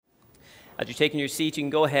As you're taking your seat, you can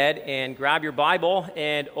go ahead and grab your Bible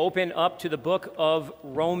and open up to the book of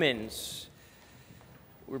Romans.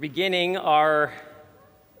 We're beginning our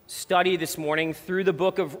study this morning through the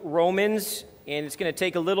book of Romans, and it's going to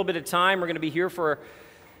take a little bit of time. We're going to be here for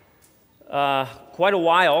quite a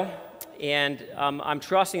while, and I'm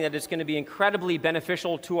trusting that it's going to be incredibly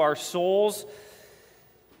beneficial to our souls.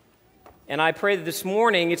 And I pray that this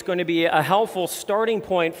morning it's going to be a helpful starting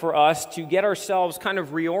point for us to get ourselves kind of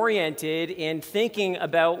reoriented in thinking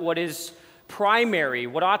about what is primary,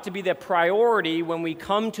 what ought to be the priority when we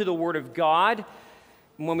come to the Word of God,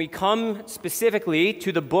 and when we come specifically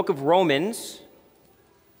to the book of Romans.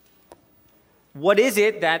 What is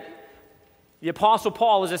it that the Apostle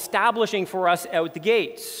Paul is establishing for us out the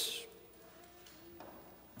gates?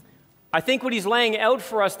 I think what he's laying out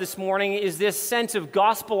for us this morning is this sense of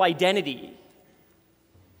gospel identity.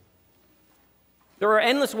 There are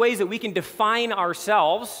endless ways that we can define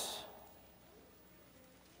ourselves.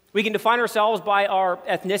 We can define ourselves by our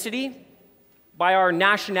ethnicity, by our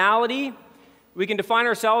nationality. We can define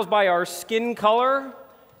ourselves by our skin color.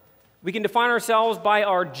 We can define ourselves by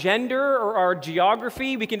our gender or our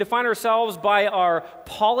geography. We can define ourselves by our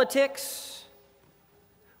politics.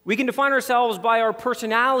 We can define ourselves by our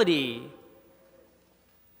personality.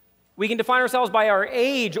 We can define ourselves by our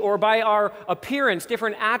age or by our appearance,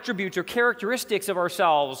 different attributes or characteristics of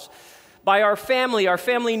ourselves, by our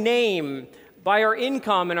family name, by our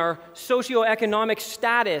income and our socioeconomic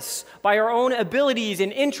status, by our own abilities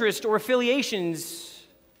and interests or affiliations.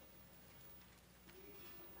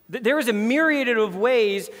 There is a myriad of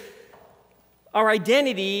ways our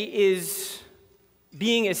identity is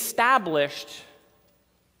being established.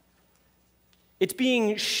 It's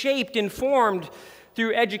being shaped and formed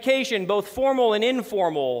through education, both formal and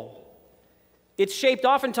informal. It's shaped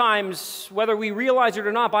oftentimes, whether we realize it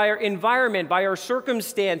or not, by our environment, by our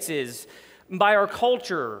circumstances, by our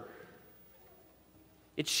culture.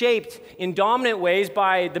 It's shaped in dominant ways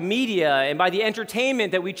by the media and by the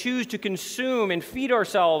entertainment that we choose to consume and feed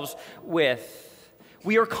ourselves with.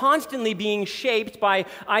 We are constantly being shaped by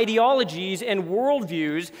ideologies and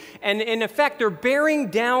worldviews, and in effect, they're bearing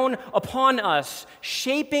down upon us,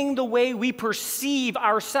 shaping the way we perceive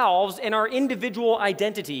ourselves and our individual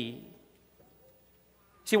identity.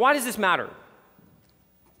 See, why does this matter?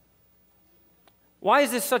 Why is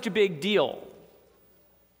this such a big deal?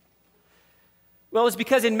 Well, it's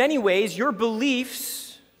because in many ways, your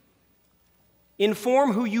beliefs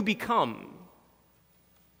inform who you become.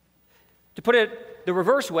 To put it the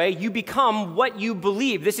reverse way, you become what you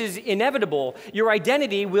believe. This is inevitable. Your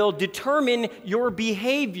identity will determine your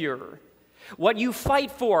behavior, what you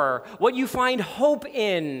fight for, what you find hope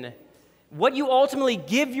in, what you ultimately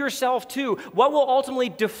give yourself to, what will ultimately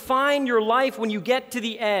define your life when you get to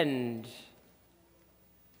the end.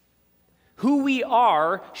 Who we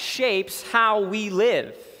are shapes how we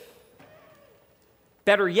live.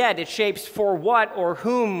 Better yet, it shapes for what or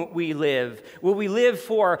whom we live. Will we live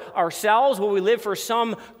for ourselves? Will we live for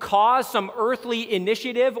some cause, some earthly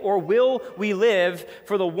initiative? Or will we live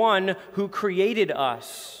for the one who created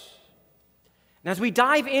us? And as we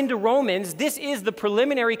dive into Romans, this is the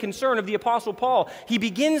preliminary concern of the Apostle Paul. He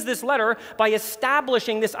begins this letter by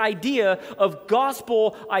establishing this idea of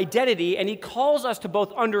gospel identity, and he calls us to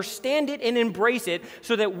both understand it and embrace it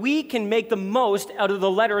so that we can make the most out of the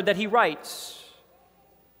letter that he writes.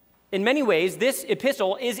 In many ways, this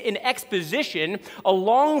epistle is an exposition, a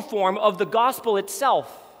long form of the gospel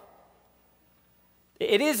itself.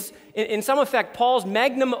 It is, in some effect, Paul's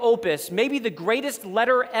magnum opus, maybe the greatest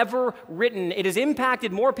letter ever written. It has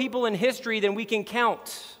impacted more people in history than we can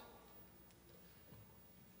count.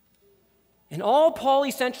 And all Paul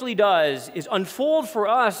essentially does is unfold for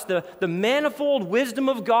us the manifold wisdom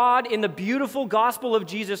of God in the beautiful gospel of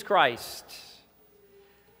Jesus Christ.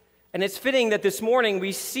 And it's fitting that this morning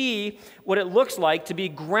we see what it looks like to be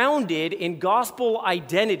grounded in gospel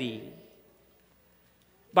identity.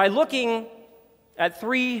 By looking at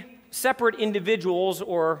three separate individuals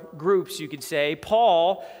or groups, you could say,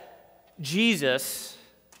 Paul, Jesus,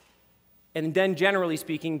 and then generally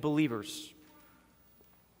speaking, believers.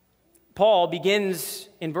 Paul begins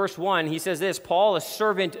in verse 1, he says this, Paul, a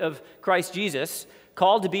servant of Christ Jesus,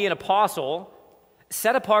 called to be an apostle,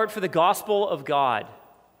 set apart for the gospel of God,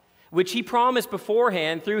 which he promised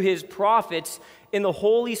beforehand through his prophets in the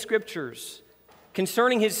Holy Scriptures,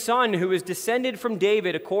 concerning his Son who is descended from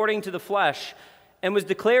David according to the flesh, and was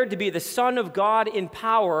declared to be the Son of God in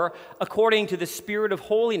power according to the Spirit of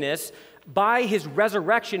holiness by his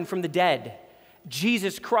resurrection from the dead,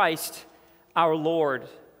 Jesus Christ our Lord.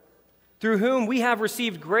 through whom we have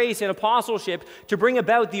received grace and apostleship to bring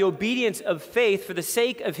about the obedience of faith for the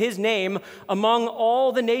sake of his name among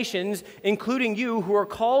all the nations, including you who are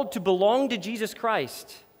called to belong to Jesus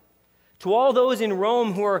Christ. To all those in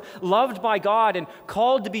Rome who are loved by God and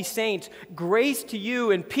called to be saints, grace to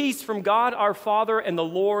you and peace from God our Father and the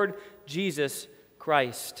Lord Jesus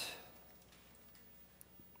Christ.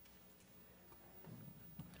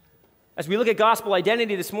 As we look at gospel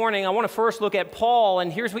identity this morning, I want to first look at Paul,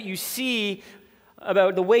 and here's what you see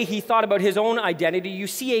about the way he thought about his own identity. You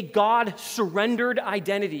see a God-surrendered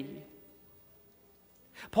identity.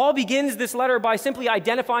 Paul begins this letter by simply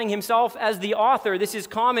identifying himself as the author. This is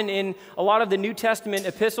common in a lot of the New Testament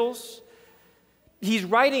epistles. He's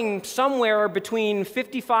writing somewhere between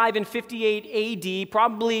 55 and 58 AD,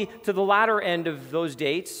 probably to the latter end of those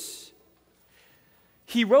dates.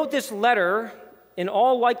 He wrote this letter in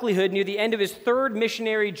all likelihood near the end of his third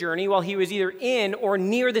missionary journey while he was either in or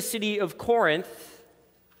near the city of Corinth.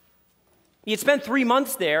 He had spent 3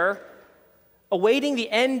 months there awaiting the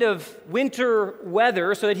end of winter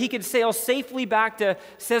weather so that he could sail safely back to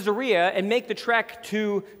Caesarea and make the trek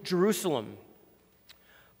to Jerusalem.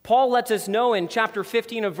 Paul lets us know in chapter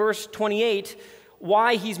 15 of verse 28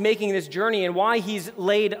 why he's making this journey and why he's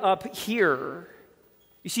laid up here.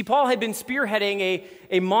 You see, Paul had been spearheading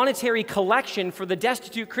a monetary collection for the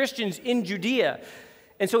destitute Christians in Judea.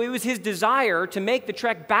 And so it was his desire to make the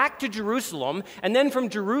trek back to Jerusalem, and then from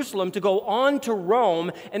Jerusalem to go on to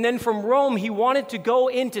Rome, and then from Rome he wanted to go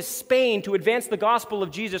into Spain to advance the gospel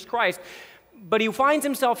of Jesus Christ. But he finds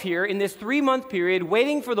himself here in this 3-month period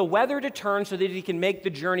waiting for the weather to turn so that he can make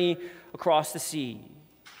the journey across the sea.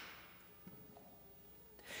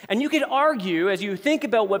 And you could argue, as you think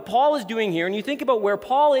about what Paul is doing here, and you think about where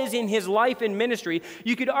Paul is in his life and ministry,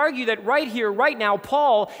 you could argue that right here, right now,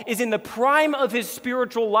 Paul is in the prime of his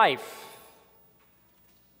spiritual life.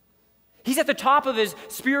 He's at the top of his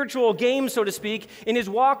spiritual game, so to speak, in his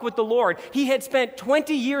walk with the Lord. He had spent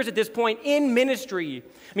 20 years at this point in ministry.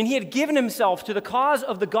 I mean, he had given himself to the cause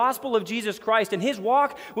of the gospel of Jesus Christ, and his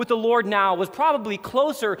walk with the Lord now was probably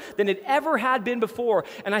closer than it ever had been before.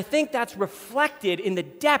 And I think that's reflected in the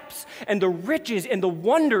depths and the riches and the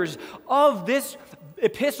wonders of this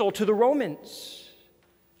epistle to the Romans.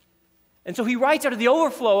 And so he writes out of the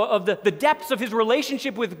overflow of the depths of his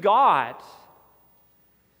relationship with God.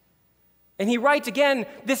 And he writes again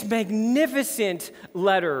this magnificent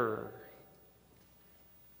letter.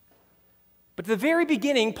 But at the very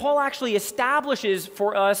beginning, Paul actually establishes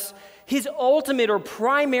for us his ultimate or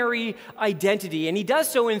primary identity. And he does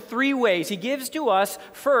so in 3 ways. He gives to us,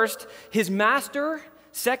 first, his master,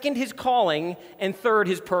 second, his calling, and third,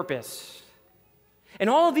 his purpose. And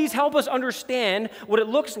all of these help us understand what it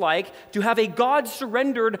looks like to have a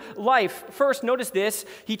God-surrendered life. First, notice this,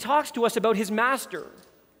 he talks to us about his master.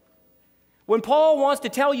 When Paul wants to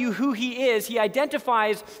tell you who he is, he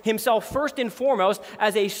identifies himself first and foremost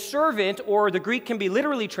as a servant, or the Greek can be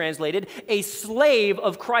literally translated, a slave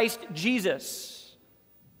of Christ Jesus.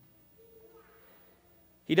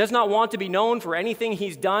 He does not want to be known for anything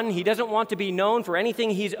he's done. He doesn't want to be known for anything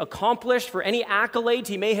he's accomplished, for any accolades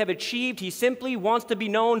he may have achieved. He simply wants to be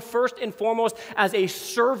known first and foremost as a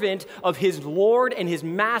servant of his Lord and his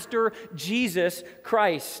Master, Jesus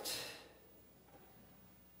Christ.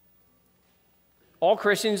 All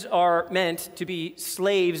Christians are meant to be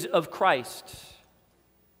slaves of Christ.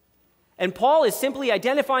 And Paul is simply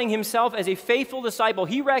identifying himself as a faithful disciple.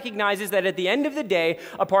 He recognizes that at the end of the day,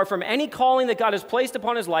 apart from any calling that God has placed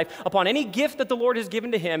upon his life, upon any gift that the Lord has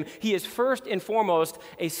given to him, he is first and foremost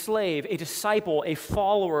a slave, a disciple, a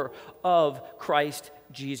follower of Christ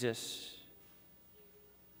Jesus.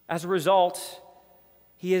 As a result,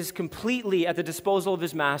 he is completely at the disposal of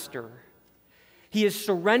his master. He is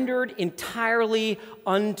surrendered entirely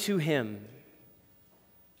unto him.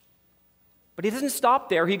 But he doesn't stop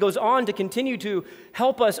there. He goes on to continue to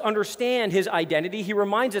help us understand his identity. He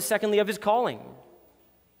reminds us, secondly, of his calling.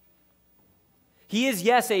 He is,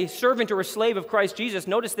 yes, a servant or a slave of Christ Jesus.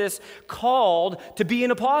 Notice this, called to be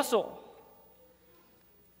an apostle.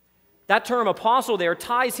 That term apostle there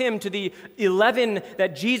ties him to the 11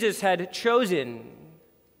 that Jesus had chosen,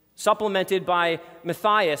 supplemented by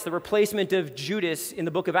Matthias, the replacement of Judas in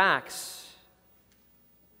the book of Acts.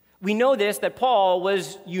 We know this, that Paul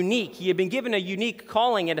was unique. He had been given a unique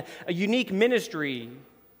calling and a unique ministry.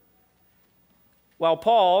 While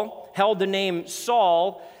Paul held the name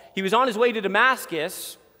Saul, he was on his way to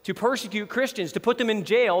Damascus to persecute Christians, to put them in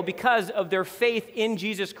jail because of their faith in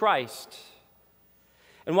Jesus Christ.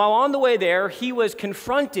 And while on the way there, he was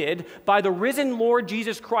confronted by the risen Lord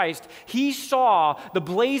Jesus Christ. He saw the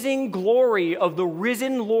blazing glory of the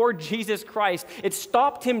risen Lord Jesus Christ. It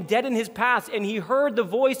stopped him dead in his path, and he heard the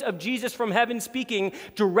voice of Jesus from heaven speaking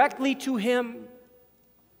directly to him.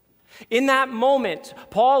 In that moment,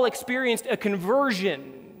 Paul experienced a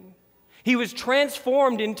conversion. He was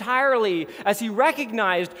transformed entirely as he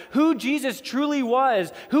recognized who Jesus truly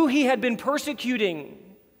was, who he had been persecuting.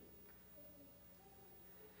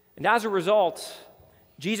 And as a result,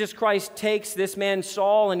 Jesus Christ takes this man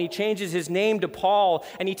Saul and he changes his name to Paul,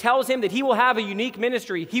 and he tells him that he will have a unique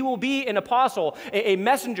ministry. He will be an apostle, a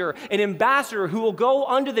messenger, an ambassador who will go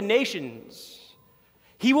unto the nations.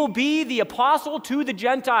 He will be the apostle to the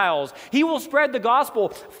Gentiles. He will spread the gospel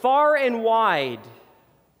far and wide.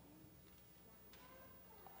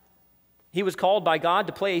 He was called by God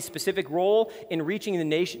to play a specific role in reaching the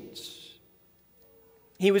nations.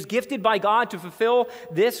 He was gifted by God to fulfill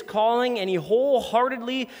this calling, and he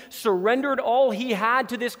wholeheartedly surrendered all he had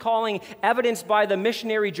to this calling, evidenced by the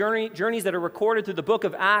missionary journeys that are recorded through the book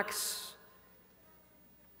of Acts,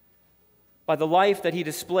 by the life that he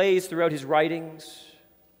displays throughout his writings.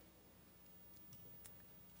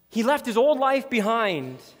 He left his old life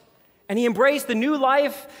behind, and he embraced the new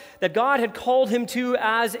life that God had called him to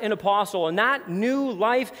as an apostle. And that new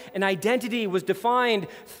life and identity was defined,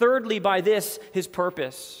 thirdly, by this, his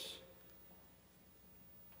purpose.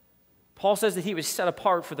 Paul says that he was set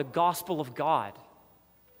apart for the gospel of God.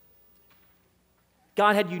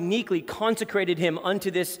 God had uniquely consecrated him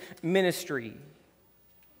unto this ministry.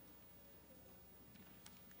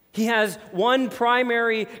 He has one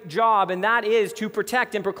primary job, and that is to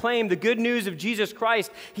protect and proclaim the good news of Jesus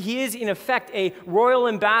Christ. He is, in effect, a royal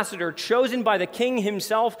ambassador chosen by the king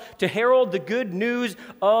himself to herald the good news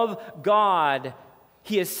of God.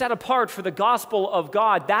 He is set apart for the gospel of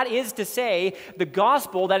God. That is to say, the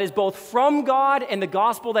gospel that is both from God and the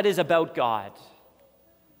gospel that is about God.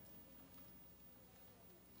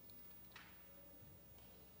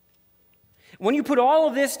 When you put all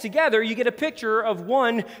of this together, you get a picture of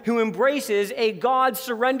one who embraces a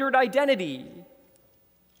God-surrendered identity.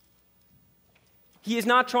 He is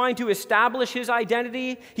not trying to establish his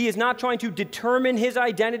identity. He is not trying to determine his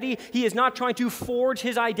identity. He is not trying to forge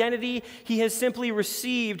his identity. He has simply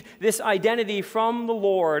received this identity from the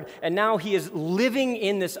Lord, and now he is living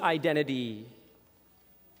in this identity.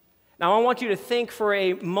 Now, I want you to think for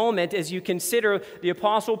a moment as you consider the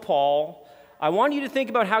Apostle Paul. I want you to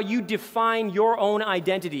think about how you define your own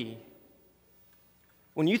identity.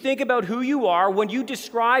 When you think about who you are, when you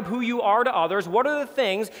describe who you are to others, what are the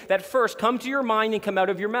things that first come to your mind and come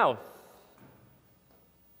out of your mouth?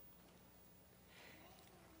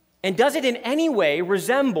 And does it in any way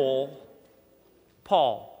resemble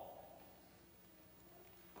Paul?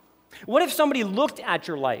 What if somebody looked at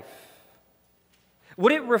your life?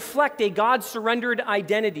 Would it reflect a God-surrendered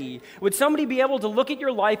identity? Would somebody be able to look at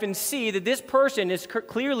your life and see that this person is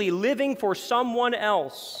clearly living for someone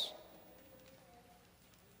else?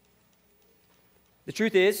 The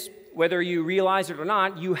truth is, whether you realize it or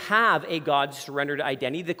not, you have a God-surrendered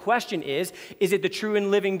identity. The question is it the true and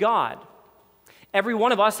living God? Every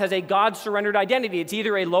one of us has a God-surrendered identity. It's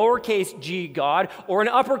either a lowercase g God or an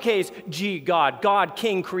uppercase G God, God,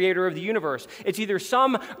 King, creator of the universe. It's either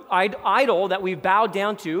some idol that we've bowed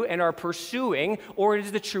down to and are pursuing, or it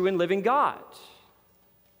is the true and living God.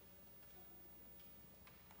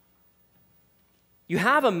 You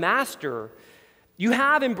have a master. You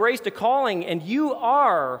have embraced a calling, and you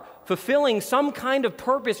are fulfilling some kind of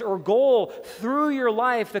purpose or goal through your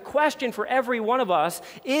life. The question for every one of us,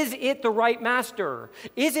 is it the right master?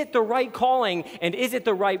 Is it the right calling? And is it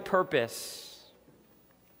the right purpose?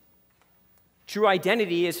 True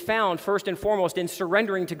identity is found first and foremost in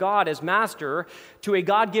surrendering to God as master, to a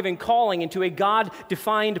God-given calling, and to a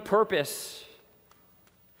God-defined purpose.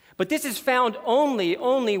 But this is found only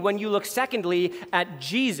when you look secondly at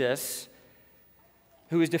Jesus,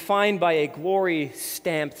 who is defined by a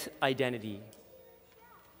glory-stamped identity.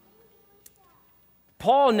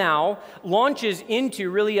 Paul now launches into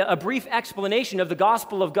really a brief explanation of the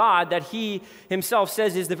gospel of God that he himself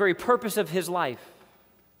says is the very purpose of his life.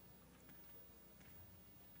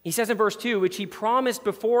 He says in verse 2, which he promised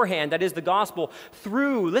beforehand, that is the gospel,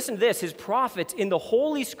 through, listen to this, his prophets in the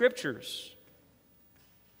Holy Scriptures,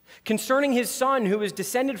 concerning his Son who is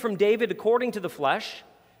descended from David according to the flesh,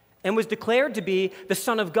 and was declared to be the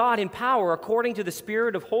Son of God in power according to the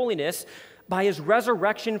Spirit of holiness by his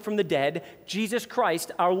resurrection from the dead, Jesus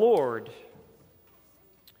Christ our Lord.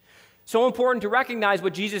 So important to recognize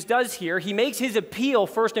what Jesus does here. He makes his appeal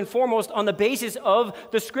first and foremost on the basis of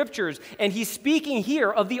the Scriptures, and he's speaking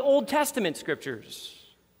here of the Old Testament Scriptures.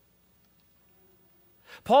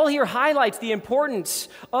 Paul here highlights the importance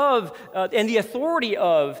of and the authority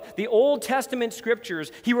of the Old Testament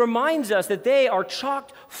scriptures. He reminds us that they are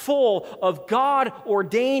chock full of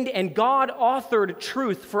God-ordained and God-authored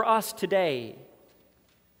truth for us today.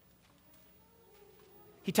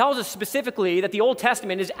 He tells us specifically that the Old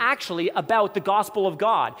Testament is actually about the gospel of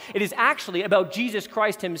God. It is actually about Jesus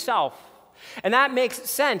Christ himself. And that makes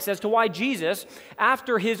sense as to why Jesus,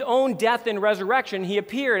 after his own death and resurrection, he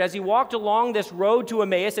appeared as he walked along this road to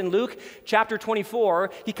Emmaus in Luke chapter 24.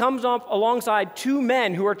 He comes up alongside two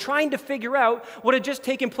men who are trying to figure out what had just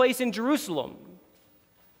taken place in Jerusalem.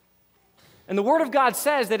 And the Word of God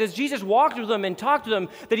says that as Jesus walked with them and talked to them,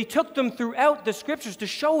 that he took them throughout the Scriptures to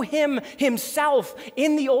show him himself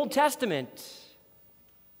in the Old Testament.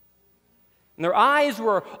 And their eyes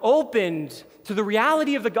were opened to the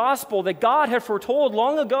reality of the gospel that God had foretold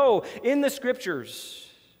long ago in the Scriptures.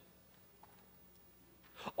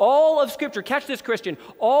 All of Scripture, catch this, Christian,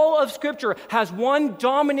 all of Scripture has one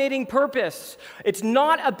dominating purpose. It's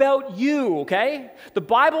not about you, okay? The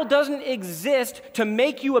Bible doesn't exist to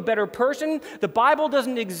make you a better person. The Bible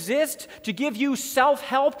doesn't exist to give you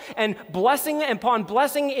self-help and blessing upon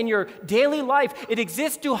blessing in your daily life. It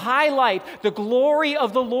exists to highlight the glory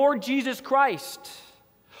of the Lord Jesus Christ.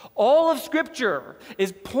 All of Scripture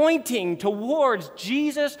is pointing towards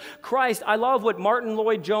Jesus Christ. I love what Martin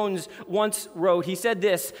Lloyd-Jones once wrote. He said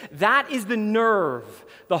this: "That is the nerve,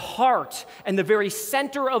 the heart, and the very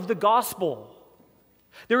center of the gospel.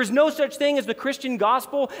 There is no such thing as the Christian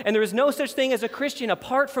gospel, and there is no such thing as a Christian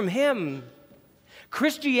apart from him.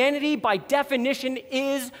 Christianity, by definition,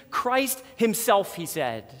 is Christ himself," he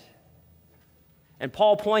said. And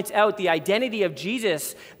Paul points out the identity of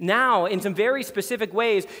Jesus now in some very specific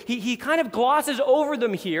ways. He kind of glosses over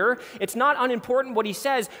them here. It's not unimportant what he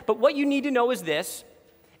says, but what you need to know is this: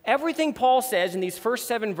 everything Paul says in these first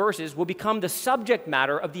 7 verses will become the subject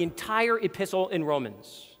matter of the entire epistle in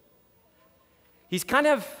Romans. He's kind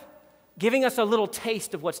of giving us a little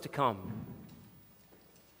taste of what's to come.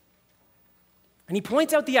 And he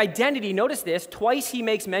points out the identity, notice this, twice he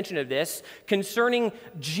makes mention of this, concerning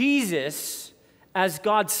Jesus as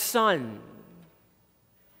God's Son.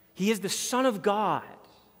 He is the Son of God.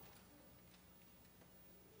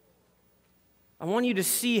 I want you to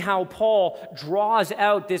see how Paul draws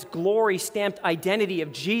out this glory-stamped identity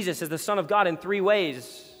of Jesus as the Son of God in 3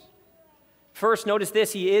 ways. First, notice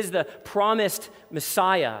this: he is the promised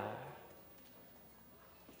Messiah.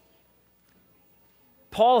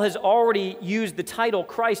 Paul has already used the title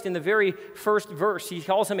Christ in the very first verse. He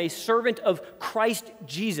calls him a servant of Christ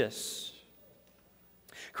Jesus.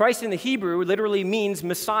 Christ in the Hebrew literally means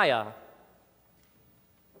Messiah.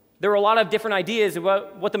 There were a lot of different ideas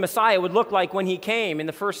about what the Messiah would look like when he came in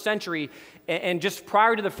the first century and just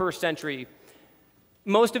prior to the first century.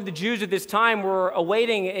 Most of the Jews at this time were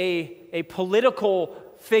awaiting a political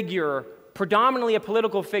figure, predominantly a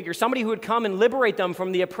political figure, somebody who would come and liberate them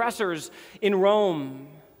from the oppressors in Rome.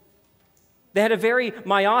 They had a very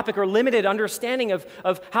myopic or limited understanding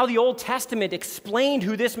of how the Old Testament explained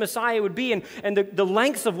who this Messiah would be and the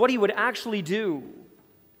lengths of what he would actually do.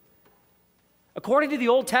 According to the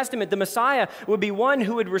Old Testament, the Messiah would be one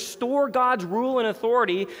who would restore God's rule and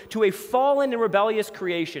authority to a fallen and rebellious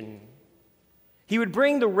creation. He would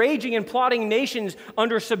bring the raging and plotting nations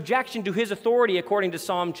under subjection to his authority, according to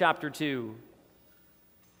Psalm chapter 2.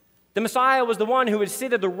 The Messiah was the one who would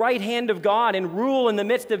sit at the right hand of God and rule in the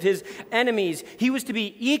midst of his enemies. He was to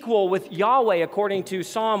be equal with Yahweh, according to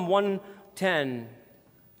Psalm 110.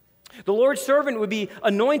 The Lord's servant would be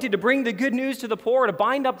anointed to bring the good news to the poor, to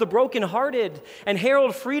bind up the brokenhearted, and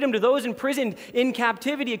herald freedom to those imprisoned in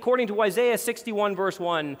captivity, according to Isaiah 61, verse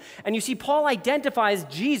 1. And you see, Paul identifies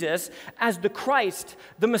Jesus as the Christ,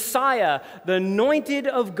 the Messiah, the anointed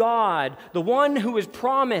of God, the one who is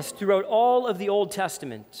promised throughout all of the Old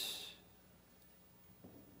Testament.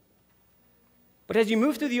 But as you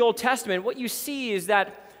move through the Old Testament, what you see is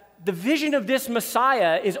that the vision of this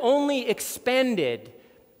Messiah is only expanded.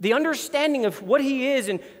 The understanding of what he is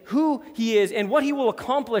and who he is and what he will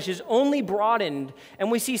accomplish is only broadened.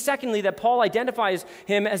 And we see, secondly, that Paul identifies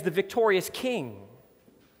him as the victorious king.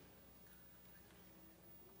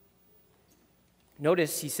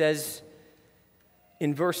 Notice he says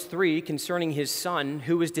in verse 3 concerning his son,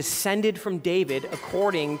 who was descended from David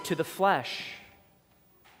according to the flesh.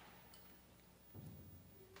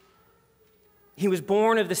 He was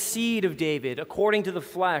born of the seed of David according to the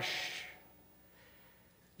flesh.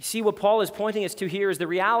 You see, what Paul is pointing us to here is the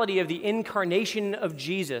reality of the incarnation of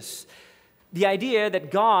Jesus, the idea that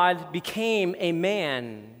God became a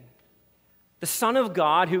man. The Son of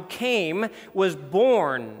God who came was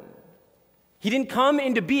born. He didn't come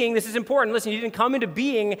into being, this is important, listen, he didn't come into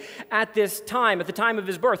being at this time, at the time of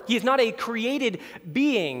his birth. He is not a created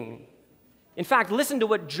being. In fact, listen to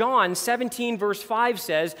what John 17, verse 5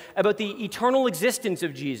 says about the eternal existence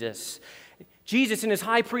of Jesus. Jesus, in his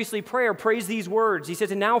high priestly prayer, prays these words. He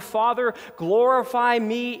says, "And now, Father, glorify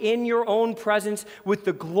me in your own presence with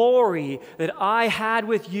the glory that I had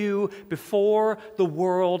with you before the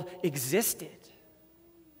world existed."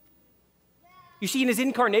 You see, in his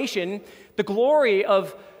incarnation, the glory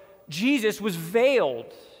of Jesus was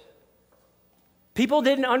veiled. People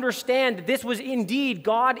didn't understand that this was indeed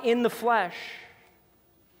God in the flesh.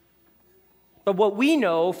 But what we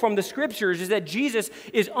know from the scriptures is that Jesus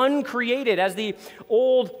is uncreated. As the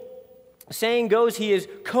old saying goes, he is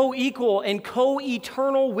co-equal and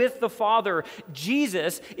co-eternal with the Father.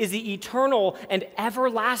 Jesus is the eternal and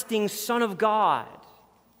everlasting Son of God.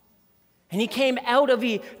 And he came out of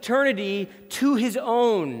eternity to his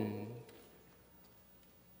own.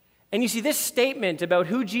 And you see, this statement about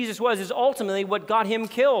who Jesus was is ultimately what got him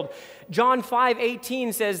killed. John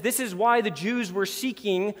 5:18 says, "This is why the Jews were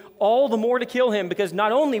seeking all the more to kill him, because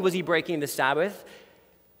not only was he breaking the Sabbath,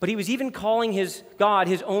 but he was even calling his God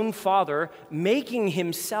his own Father, making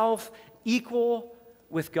himself equal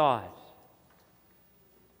with God."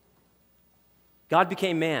 God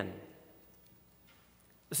became man.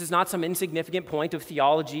 This is not some insignificant point of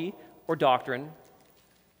theology or doctrine.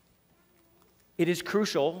 It is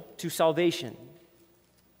crucial to salvation.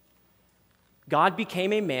 God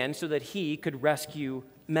became a man so that he could rescue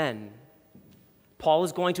men. Paul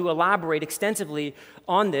is going to elaborate extensively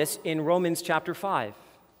on this in Romans chapter 5.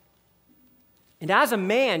 And as a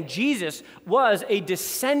man, Jesus was a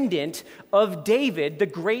descendant of David, the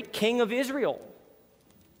great king of Israel.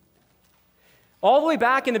 All the way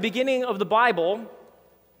back in the beginning of the Bible,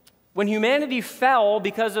 when humanity fell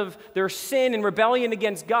because of their sin and rebellion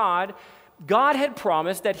against God, God had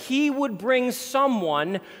promised that he would bring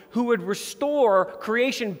someone who would restore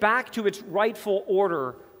creation back to its rightful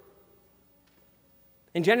order.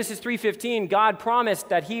 In Genesis 3:15, God promised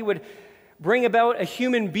that he would bring about a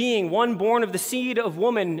human being, one born of the seed of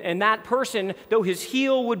woman, and that person, though his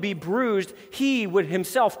heel would be bruised, he would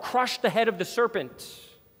himself crush the head of the serpent.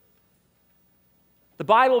 The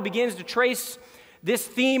Bible begins to trace this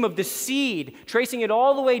theme of the seed, tracing it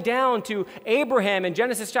all the way down to Abraham in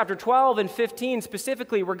Genesis chapter 12 and 15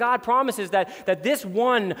 specifically, where God promises that this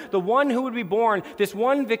one, the one who would be born, this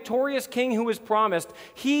one victorious king who was promised,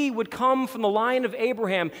 he would come from the line of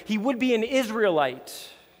Abraham. He would be an Israelite.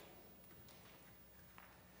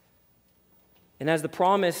 And as the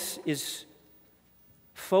promise is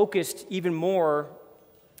focused even more,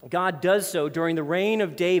 God does so during the reign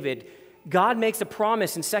of David. God makes a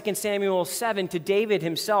promise in 2 Samuel 7 to David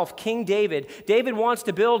himself, King David. David wants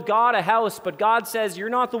to build God a house, but God says, "You're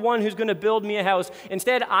not the one who's going to build me a house.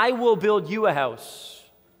 Instead, I will build you a house.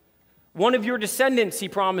 One of your descendants," he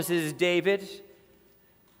promises David,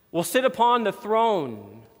 "will sit upon the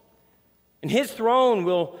throne, and his throne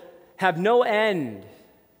will have no end."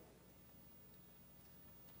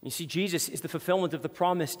 You see, Jesus is the fulfillment of the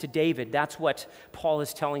promise to David. That's what Paul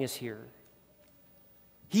is telling us here.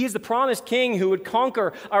 He is the promised king who would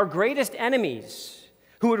conquer our greatest enemies,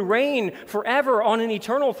 who would reign forever on an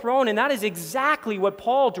eternal throne, and that is exactly what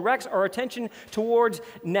Paul directs our attention towards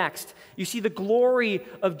next. You see, the glory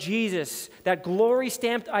of Jesus, that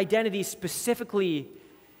glory-stamped identity specifically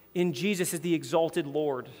in Jesus as the exalted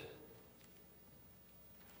Lord.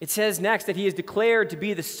 It says next that he is declared to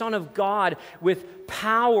be the Son of God with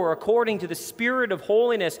power according to the Spirit of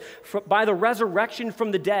holiness by the resurrection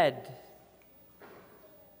from the dead.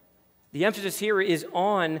 The emphasis here is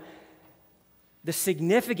on the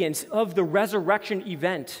significance of the resurrection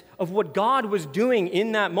event, of what God was doing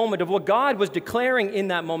in that moment, of what God was declaring in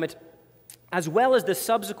that moment, as well as the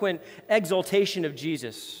subsequent exaltation of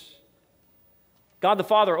Jesus. God the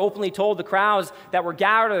Father openly told the crowds that were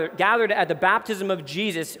gathered at the baptism of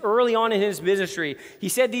Jesus early on in his ministry. He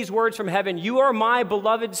said these words from heaven, "You are my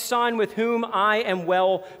beloved Son with whom I am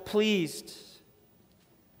well pleased."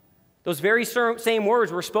 Those very same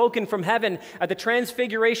words were spoken from heaven at the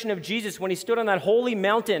transfiguration of Jesus when he stood on that holy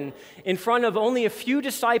mountain in front of only a few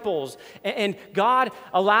disciples. And God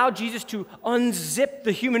allowed Jesus to unzip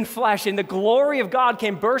the human flesh, and the glory of God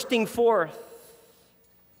came bursting forth.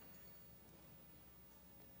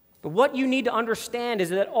 But what you need to understand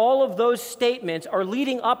is that all of those statements are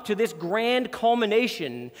leading up to this grand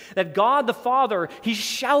culmination that God the Father, he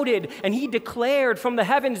shouted and he declared from the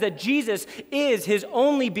heavens that Jesus is his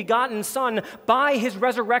only begotten Son by his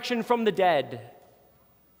resurrection from the dead.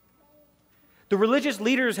 The religious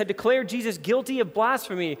leaders had declared Jesus guilty of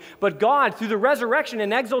blasphemy, but God, through the resurrection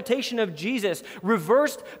and exaltation of Jesus,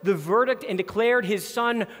 reversed the verdict and declared his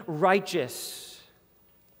Son righteous.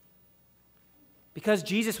 Because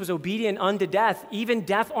Jesus was obedient unto death, even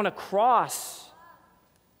death on a cross.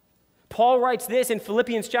 Paul writes this in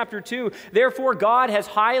Philippians chapter 2, "Therefore God has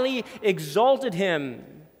highly exalted him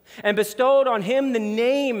and bestowed on him the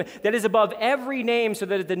name that is above every name, so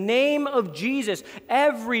that at the name of Jesus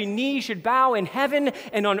every knee should bow in heaven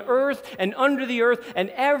and on earth and under the earth, and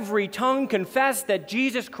every tongue confess that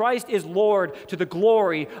Jesus Christ is Lord, to the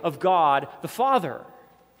glory of God the Father."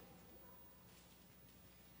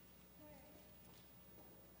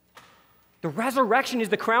 The resurrection is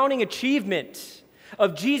the crowning achievement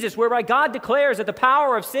of Jesus, whereby God declares that the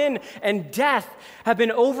power of sin and death have been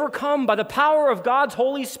overcome by the power of God's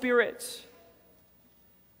Holy Spirit.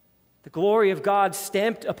 The glory of God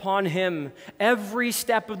stamped upon him every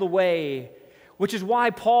step of the way, which is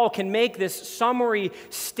why Paul can make this summary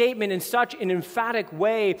statement in such an emphatic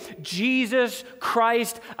way: Jesus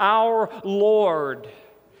Christ our Lord.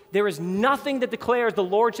 There is nothing that declares the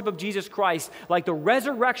lordship of Jesus Christ like the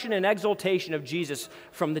resurrection and exaltation of Jesus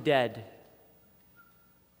from the dead.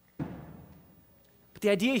 The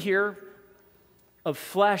idea here of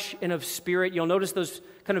flesh and of spirit, you'll notice those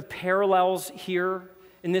kind of parallels here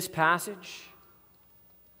in this passage.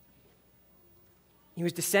 He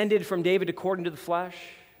was descended from David according to the flesh,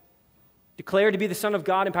 declared to be the Son of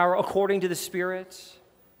God in power according to the Spirit.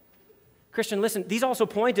 Christian, listen, these also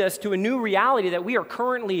point us to a new reality that we are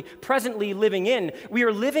presently living in. We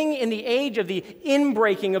are living in the age of the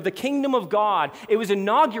inbreaking of the kingdom of God. It was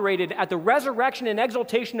inaugurated at the resurrection and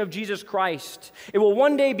exaltation of Jesus Christ. It will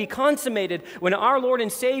one day be consummated when our Lord and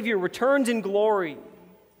Savior returns in glory.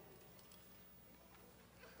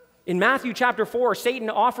 In Matthew chapter 4, Satan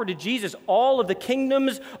offered to Jesus all of the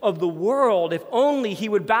kingdoms of the world if only he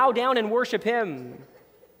would bow down and worship him.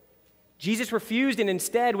 Jesus refused and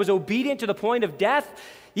instead was obedient to the point of death,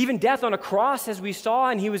 even death on a cross, as we saw,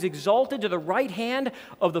 and he was exalted to the right hand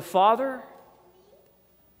of the Father.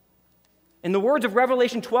 In the words of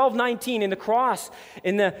Revelation 12:19, in the cross,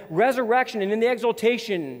 in the resurrection, and in the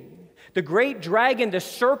exaltation, the great dragon, the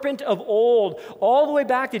serpent of old, all the way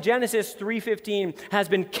back to Genesis 3:15, has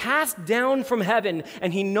been cast down from heaven,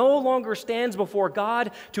 and he no longer stands before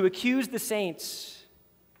God to accuse the saints.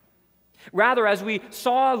 Rather, as we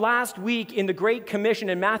saw last week in the Great Commission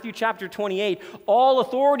in Matthew chapter 28, all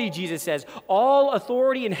authority, Jesus says, all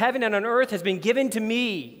authority in heaven and on earth has been given to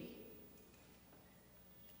me.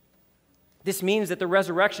 This means that the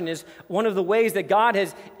resurrection is one of the ways that God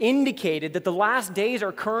has indicated that the last days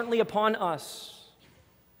are currently upon us.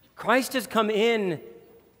 Christ has come in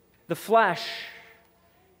the flesh,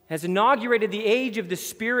 has inaugurated the age of the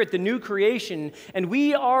Spirit, the new creation, and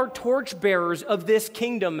we are torchbearers of this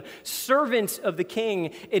kingdom, servants of the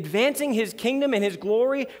King, advancing his kingdom and his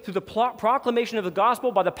glory through the proclamation of the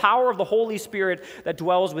gospel by the power of the Holy Spirit that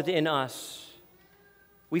dwells within us.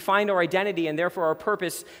 We find our identity and therefore our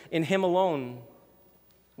purpose in him alone.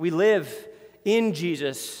 We live in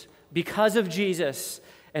Jesus, because of Jesus,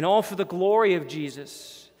 and all for the glory of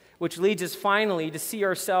Jesus, which leads us finally to see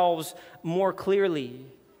ourselves more clearly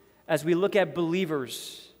as we look at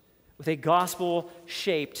believers with a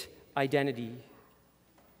gospel-shaped identity.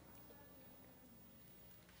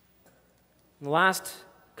 In the last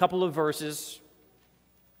couple of verses,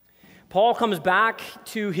 Paul comes back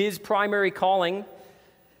to his primary calling.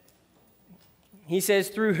 He says,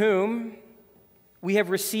 "Through whom we have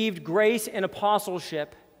received grace and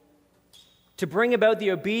apostleship to bring about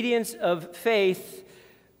the obedience of faith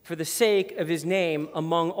for the sake of his name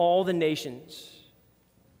among all the nations,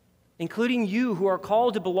 including you who are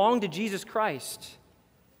called to belong to Jesus Christ.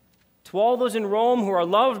 To all those in Rome who are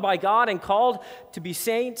loved by God and called to be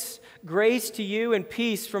saints, grace to you and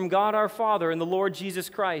peace from God our Father and the Lord Jesus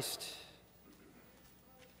Christ."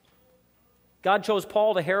 God chose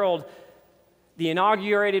Paul to herald the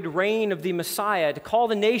inaugurated reign of the Messiah, to call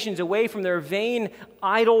the nations away from their vain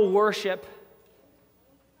idol worship.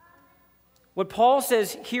 What Paul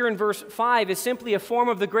says here in verse 5 is simply a form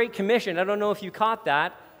of the Great Commission. I don't know if you caught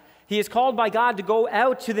that. He is called by God to go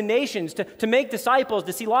out to the nations, to make disciples,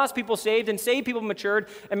 to see lost people saved and saved people matured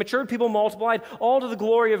and matured people multiplied, all to the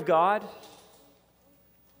glory of God.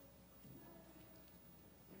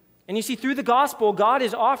 And you see, through the gospel, God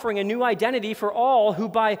is offering a new identity for all who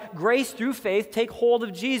by grace through faith take hold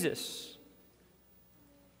of Jesus.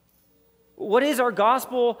 What is our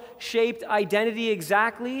gospel-shaped identity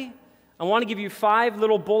exactly? I want to give you 5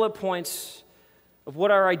 little bullet points of what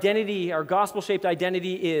our identity, our gospel-shaped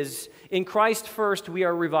identity is. In Christ first, we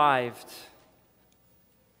are revived.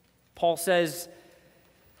 Paul says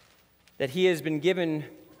that he has been given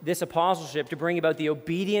this apostleship to bring about the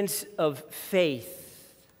obedience of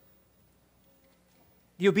faith.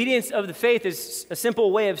 The obedience of the faith is a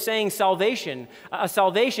simple way of saying salvation, a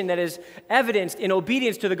salvation that is evidenced in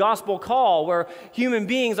obedience to the gospel call, where human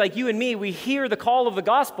beings like you and me, we hear the call of the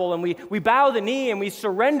gospel and we bow the knee and we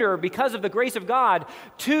surrender because of the grace of God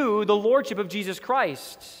to the lordship of Jesus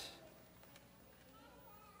Christ.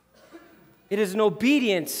 It is an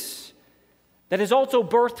obedience that is also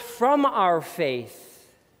birthed from our faith.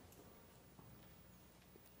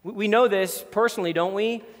 We know this personally, don't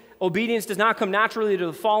we? Obedience does not come naturally to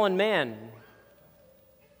the fallen man.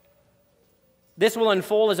 This will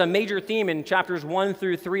unfold as a major theme in chapters 1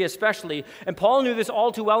 through 3 especially, and Paul knew this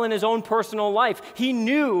all too well in his own personal life. He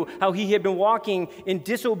knew how he had been walking in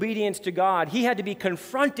disobedience to God. He had to be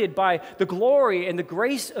confronted by the glory and the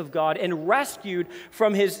grace of God and rescued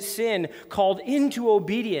from his sin, called into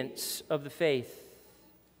obedience of the faith.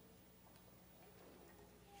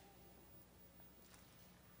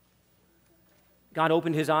 God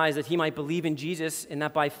opened his eyes that he might believe in Jesus and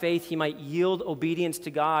that by faith he might yield obedience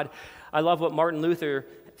to God. I love what Martin Luther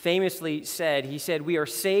famously said. He said, "We are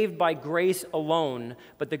saved by grace alone,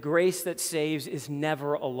 but the grace that saves is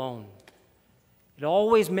never alone." It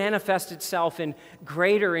always manifests itself in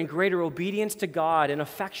greater and greater obedience to God and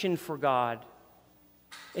affection for God.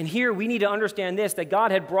 And here we need to understand this, that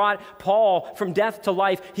God had brought Paul from death to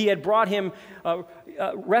life. He had brought him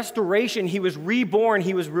restoration. He was reborn.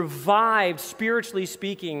 He was revived, spiritually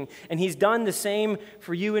speaking. And he's done the same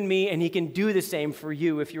for you and me, and he can do the same for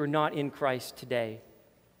you if you're not in Christ today.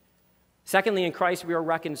 Secondly, in Christ we are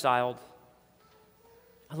reconciled.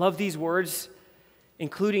 I love these words,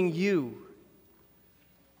 including you,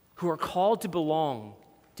 who are called to belong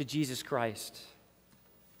to Jesus Christ.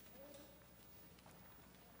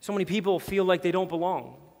 So many people feel like they don't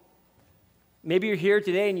belong. Maybe you're here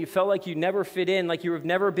today and you felt like you never fit in, like you have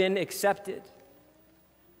never been accepted.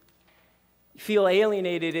 You feel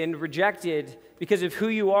alienated and rejected because of who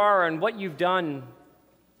you are and what you've done.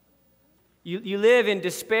 You live in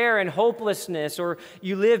despair and hopelessness, or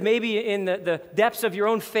you live maybe in the depths of your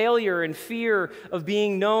own failure and fear of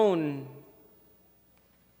being known.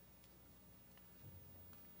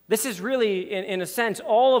 This is really, in a sense,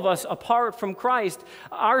 all of us apart from Christ.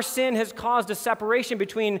 Our sin has caused a separation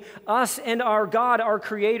between us and our God, our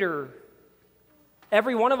Creator.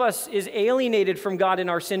 Every one of us is alienated from God in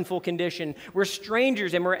our sinful condition. We're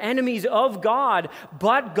strangers and we're enemies of God,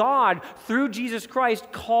 but God, through Jesus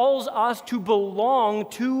Christ, calls us to belong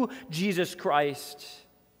to Jesus Christ.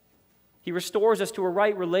 He restores us to a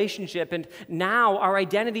right relationship, and now our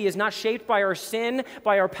identity is not shaped by our sin,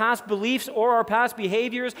 by our past beliefs, or our past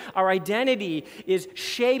behaviors. Our identity is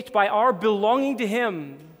shaped by our belonging to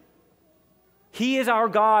Him. He is our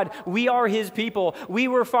God. We are His people. We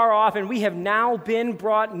were far off, and we have now been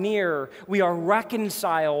brought near. We are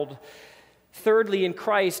reconciled. Thirdly, in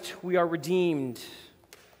Christ, we are redeemed.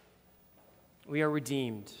 We are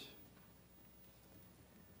redeemed.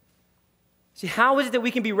 See, how is it that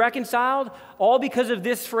we can be reconciled? All because of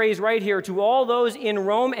this phrase right here, to all those in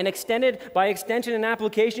Rome, and extended by extension and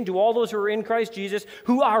application to all those who are in Christ Jesus,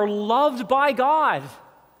 who are loved by God.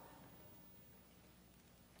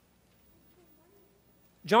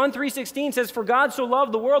 John 3:16 says, "For God so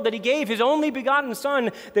loved the world that He gave His only begotten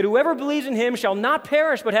Son, that whoever believes in Him shall not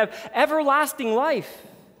perish but have everlasting life."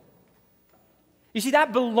 You see,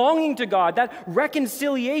 that belonging to God, that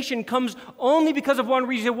reconciliation comes only because of one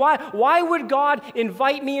reason. Why would God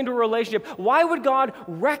invite me into a relationship? Why would God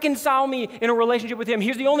reconcile me in a relationship with Him?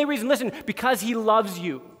 Here's the only reason. Listen, because He loves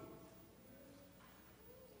you.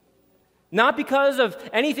 Not because of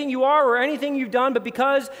anything you are or anything you've done, but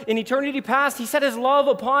because in eternity past, He set His love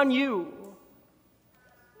upon you.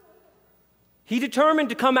 He determined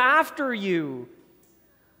to come after you.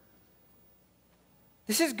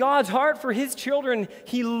 This is God's heart for His children.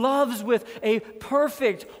 He loves with a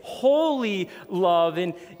perfect, holy love.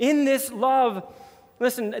 And in this love,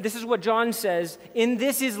 listen, this is what John says. In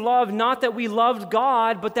this is love, not that we loved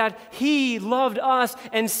God, but that He loved us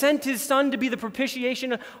and sent His Son to be the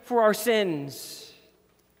propitiation for our sins.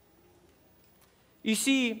 You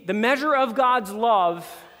see, the measure of God's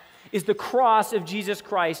love is the cross of Jesus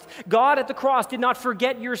Christ. God at the cross did not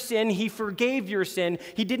forget your sin. He forgave your sin.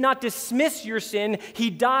 He did not dismiss your sin. He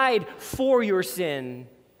died for your sin.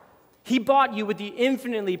 He bought you with the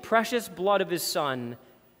infinitely precious blood of His Son.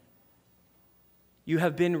 You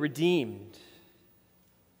have been redeemed.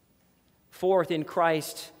 Fourth, in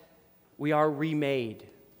Christ, we are remade.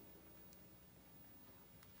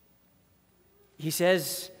 He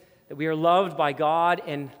says that we are loved by God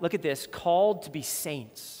and, look at this, called to be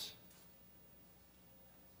saints.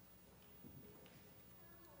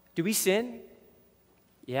 Do we sin?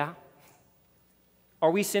 Yeah.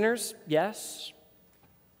 Are we sinners? Yes.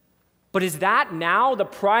 But is that now the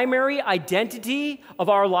primary identity of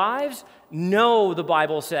our lives? No, the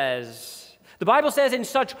Bible says. The Bible says, "And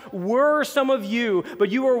such were some of you,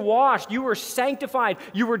 but you were washed, you were sanctified,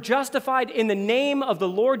 you were justified in the name of the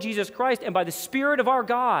Lord Jesus Christ and by the Spirit of our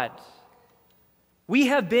God." We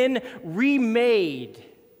have been remade.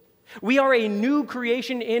 We are a new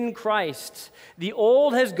creation in Christ. The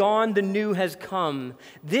old has gone, the new has come.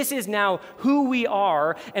 This is now who we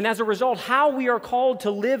are, and as a result, how we are called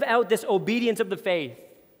to live out this obedience of the faith.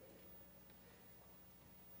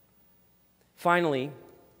 Finally,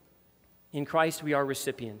 in Christ, we are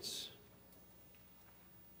recipients.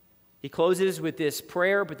 He closes with this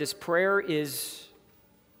prayer, but this prayer is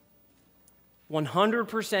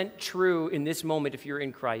 100% true in this moment if you're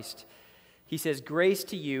in Christ. He says, "Grace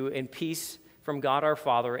to you and peace from God our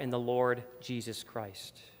Father and the Lord Jesus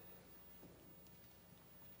Christ."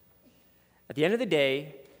 At the end of the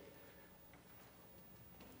day,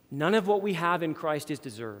 none of what we have in Christ is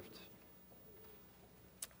deserved.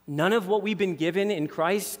 None of what we've been given in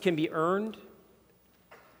Christ can be earned.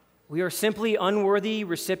 We are simply unworthy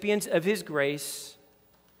recipients of His grace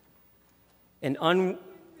and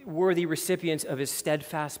unworthy recipients of His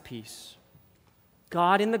steadfast peace.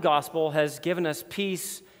 God in the gospel has given us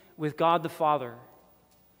peace with God the Father.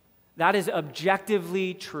 That is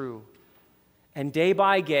objectively true. And day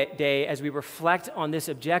by day, as we reflect on this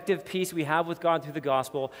objective peace we have with God through the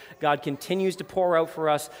gospel, God continues to pour out for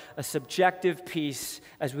us a subjective peace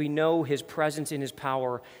as we know His presence and His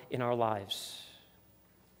power in our lives.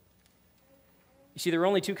 You see, there are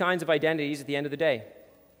only two kinds of identities at the end of the day: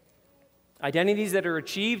 identities that are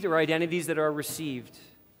achieved or identities that are received.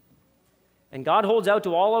 And God holds out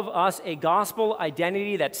to all of us a gospel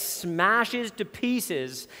identity that smashes to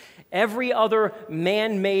pieces every other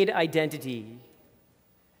man-made identity.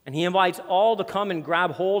 And He invites all to come and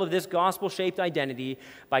grab hold of this gospel-shaped identity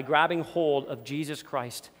by grabbing hold of Jesus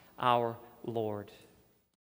Christ, our Lord.